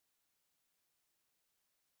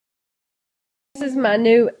This is my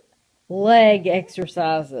new leg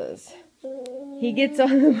exercises. He gets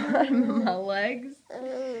on the bottom of my legs,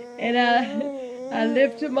 and I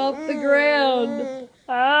lift him off the ground.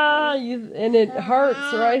 And it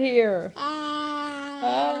hurts right here.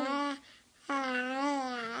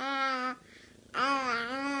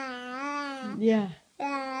 Yeah,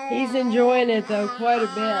 he's enjoying it though quite a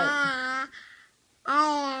bit.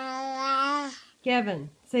 Gavin,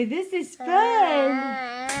 say this is fun.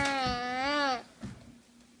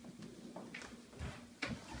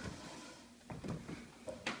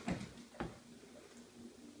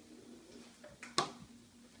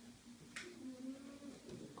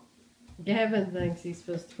 Gavin thinks he's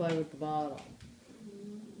supposed to play with the bottle.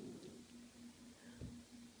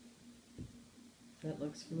 That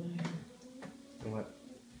looks familiar. What?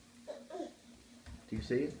 Do you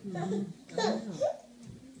see it? Mm-hmm. Oh.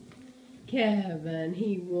 Gavin,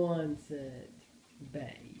 he wants it,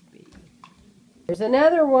 baby. There's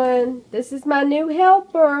another one. This is my new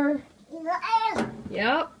helper.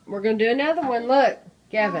 Yep, we're going to do another one. Look,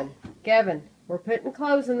 Gavin, we're putting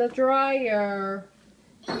clothes in the dryer.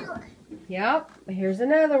 Yep, here's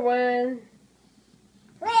another one.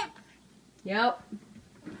 Yep.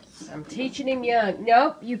 I'm teaching him young.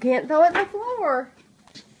 Nope, you can't throw it on the floor.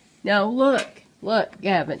 No, look,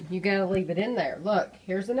 Gavin, you gotta leave it in there. Look,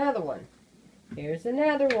 here's another one. Here's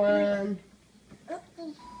another one.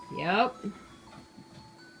 Yep.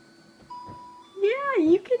 Yeah,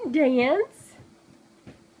 you can dance.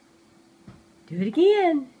 Do it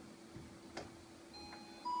again.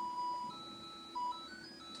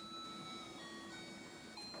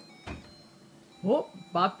 Whoop,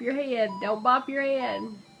 bop your head. Don't bop your head.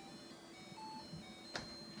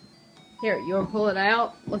 Here, you want to pull it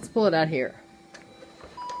out? Let's pull it out here.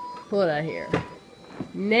 Pull it out here.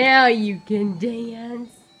 Now you can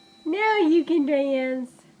dance. Now you can dance.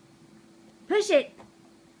 Push it.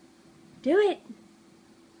 Do it.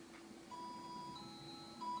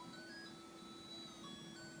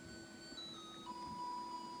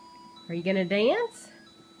 Are you going to dance?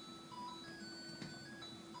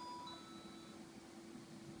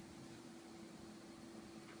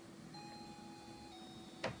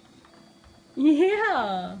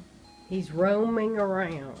 Yeah, he's roaming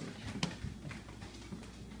around.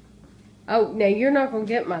 Oh, now you're not going to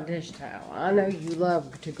get my dish towel. I know you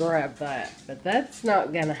love to grab that, but that's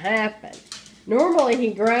not going to happen. Normally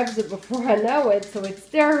he grabs it before I know it, so it's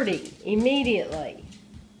dirty immediately.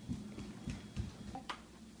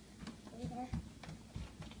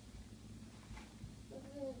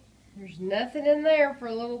 There's nothing in there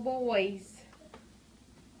for little boys.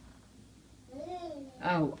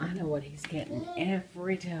 Oh, I know what he's getting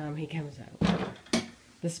every time he comes over.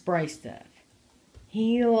 The spray stuff.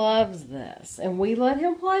 He loves this. And we let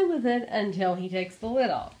him play with it until he takes the lid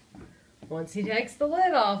off. Once he takes the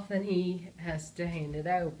lid off, then he has to hand it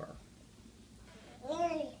over.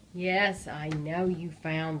 Yes, I know you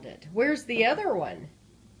found it. Where's the other one?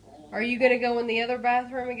 Are you going to go in the other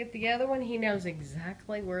bathroom and get the other one? He knows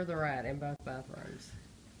exactly where they're at in both bathrooms.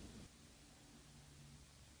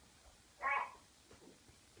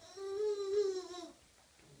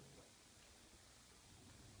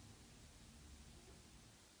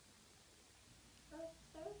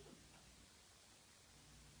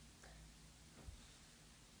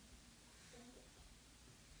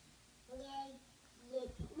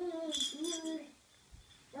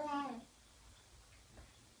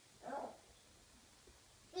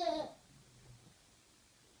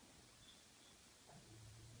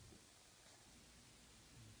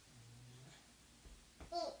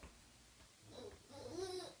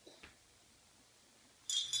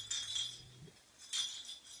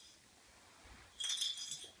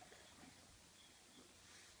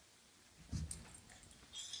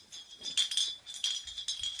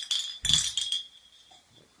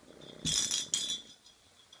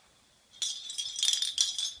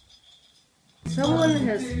 Someone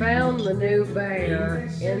has found the new bear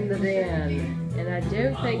in the den, and I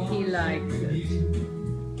don't think he likes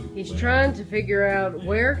it. He's trying to figure out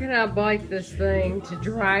where can I bite this thing to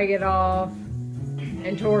drag it off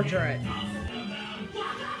and torture it.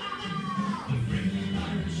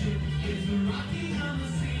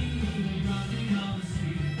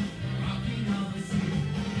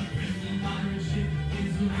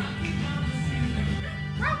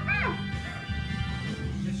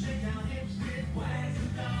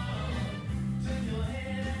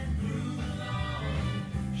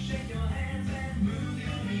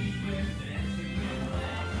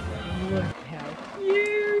 Look how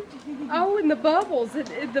cute! Oh, and the bubbles.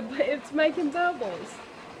 It's making bubbles.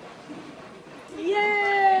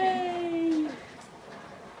 Yay!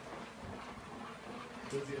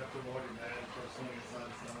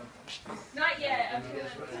 Not yet.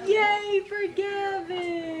 Yay for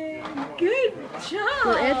Gavin! Good job!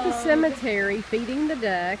 We're at the cemetery feeding the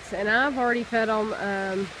ducks, and I've already fed them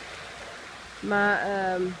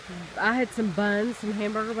I had some buns, some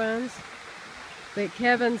hamburger buns, but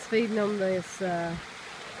Kevin's feeding them this, the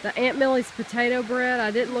Aunt Millie's potato bread.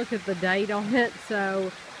 I didn't look at the date on it,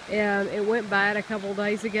 so it went bad a couple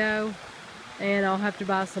days ago, and I'll have to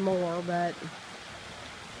buy some more, but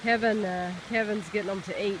Kevin's getting them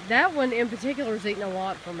to eat. That one in particular is eating a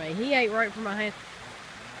lot for me. He ate right from my hand.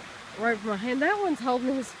 Right from my hand. That one's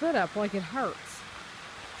holding his foot up like it hurts.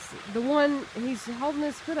 The one, he's holding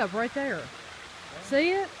his foot up right there.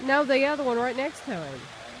 See it? No, the other one right next to him.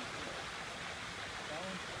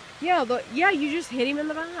 Yeah, you just hit him in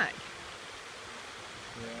the back.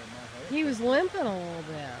 He was limping a little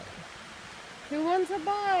bit. Who wants a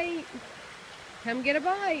bite? Come get a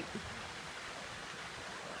bite.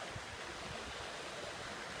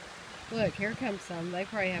 Look, here comes some. They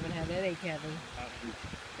probably haven't had any, Kevin.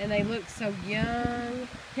 And they look so young.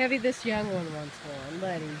 Kevin, this young one wants one.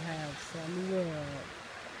 Let him have some. Look.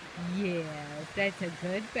 Yes, that's a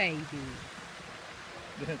good baby.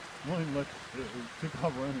 That's one look. It took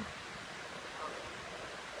off running.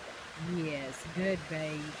 Yes, good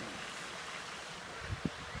baby.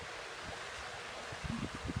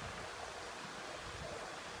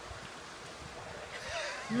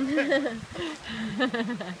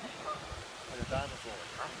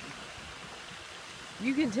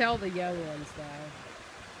 You can tell the young ones, though.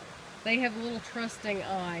 They have little trusting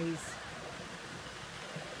eyes.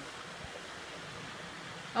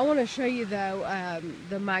 I want to show you, though,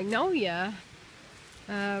 the magnolia.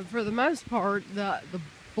 For the most part, the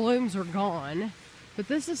blooms are gone. But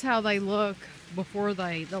this is how they look before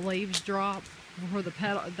the leaves drop, before the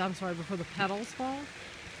petals fall.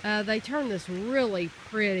 They turn this really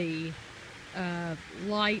pretty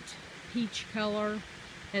light peach color,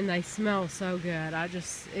 and they smell so good.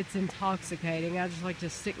 It's intoxicating. I just like to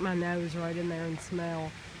stick my nose right in there and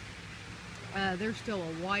smell. There's still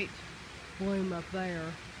a white bloom up there,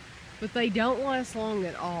 but they don't last long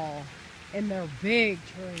at all, and they're big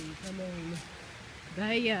trees. I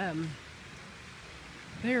mean,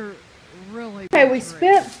 they're really okay. We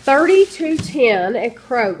spent $32.10 at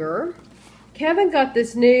Kroger. Kevin got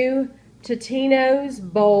this new Totino's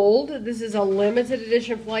Bold. This is a limited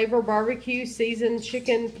edition flavor barbecue seasoned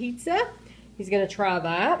chicken pizza. He's going to try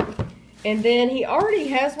that. And then he already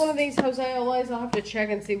has one of these Jose Ole's. I'll have to check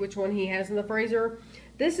and see which one he has in the freezer.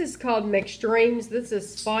 This is called McStreams. This is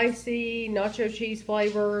spicy, nacho cheese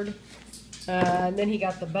flavored. And then he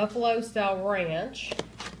got the buffalo style ranch.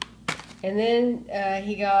 And then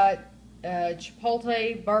he got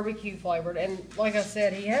chipotle barbecue flavored. And like I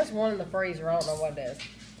said, he has one in the freezer. I don't know what it is.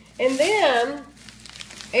 And then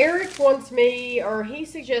Eric wants me, or he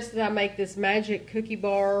suggested I make this magic cookie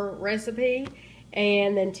bar recipe.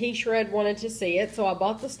 And then T-Shred wanted to see it, so I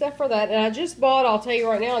bought the stuff for that. And I just bought, I'll tell you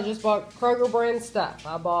right now, I just bought Kroger brand stuff.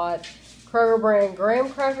 I bought Kroger brand graham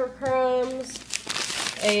cracker crumbs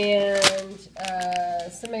and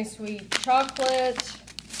semi-sweet chocolate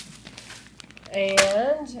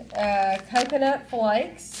and coconut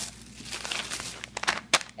flakes.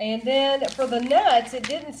 And then for the nuts, it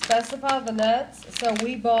didn't specify the nuts, so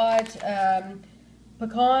we bought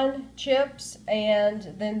pecan chips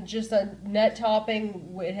and then just a nut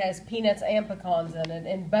topping. It has peanuts and pecans in it,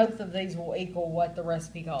 and both of these will equal what the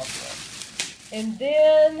recipe calls for. And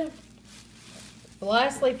then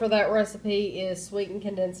lastly for that recipe is sweetened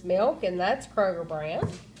condensed milk, and that's Kroger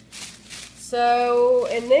brand. So,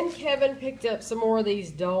 and then Kevin picked up some more of these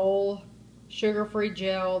Dole sugar-free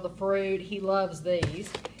gel, the fruit. He loves these.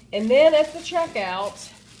 And then at the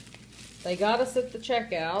checkout, they got us at the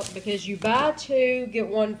checkout because you buy 2, get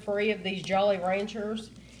 1 free of these Jolly Ranchers.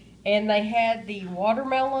 And they had the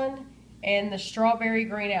watermelon and the strawberry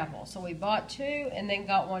green apple. So we bought 2 and then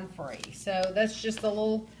got 1 free. So that's just a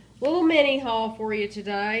little mini haul for you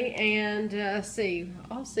today. And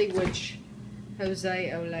I'll see which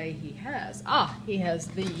Jose Ole he has. Ah, he has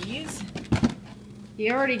these.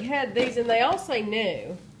 He already had these, and they all say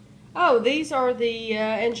new. Oh, these are the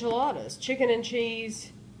enchiladas. Chicken and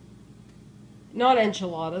cheese. Not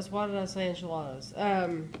enchiladas. Why did I say enchiladas?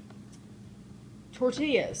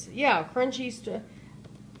 Tortillas. Yeah, crunchy.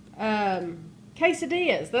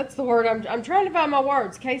 Quesadillas. That's the word. I'm trying to find my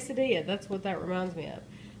words. Quesadilla. That's what that reminds me of.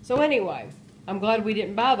 So anyway, I'm glad we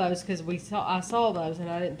didn't buy those because I saw those and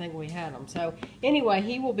I didn't think we had them. So anyway,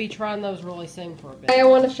 he will be trying those really soon for a bit. I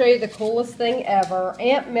want to show you the coolest thing ever.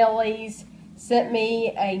 Aunt Millie's sent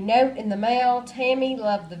me a note in the mail. Tammy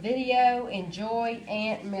loved the video. Enjoy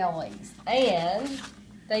Aunt Millie's. And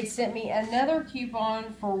they sent me another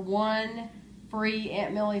coupon for 1 free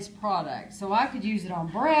Aunt Millie's product. So I could use it on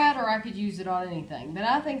Brad or I could use it on anything. But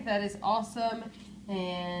I think that is awesome.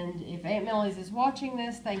 And if Aunt Millie's is watching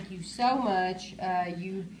this, thank you so much.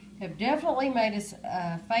 You have definitely made us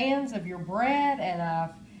fans of your bread, and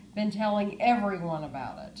I've been telling everyone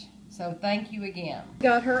about it. So thank you again.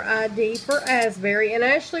 Got her ID for Asbury. And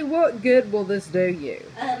Ashley, what good will this do you?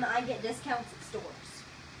 I get discounts at stores.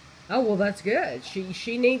 Oh, well, that's good.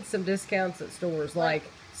 She needs some discounts at stores like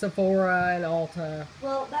Sephora and Ulta.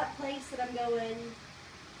 Well, that place that I'm going,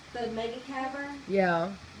 the Mega Cavern.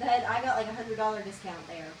 Yeah. That I got like a $100 discount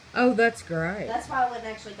there. Oh, that's great. That's why I went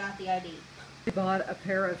and actually got the ID. I bought a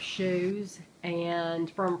pair of shoes and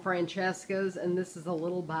from Francesca's, and this is a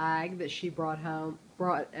little bag that she brought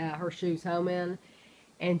her shoes home in.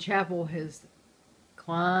 And Chapel has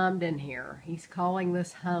climbed in here. He's calling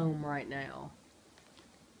this home right now.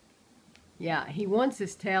 Yeah, he wants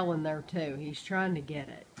his tail in there too. He's trying to get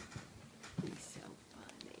it. He's so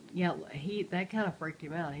funny. Yeah, that kind of freaked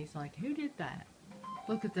him out. He's like, who did that?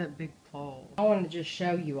 Look at that big pole. I want to just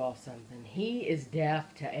show you all something. He is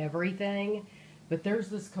deaf to everything, but there's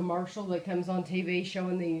this commercial that comes on TV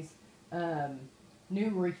showing these new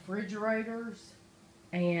refrigerators,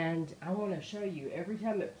 and I want to show you. Every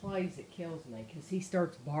time it plays, it kills me because he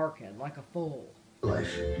starts barking like a fool.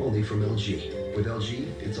 Life, only from LG. With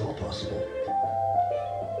LG, it's all possible.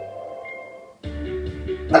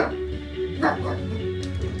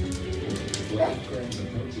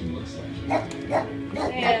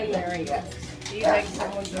 And there he goes. He thinks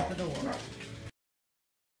someone's at the door.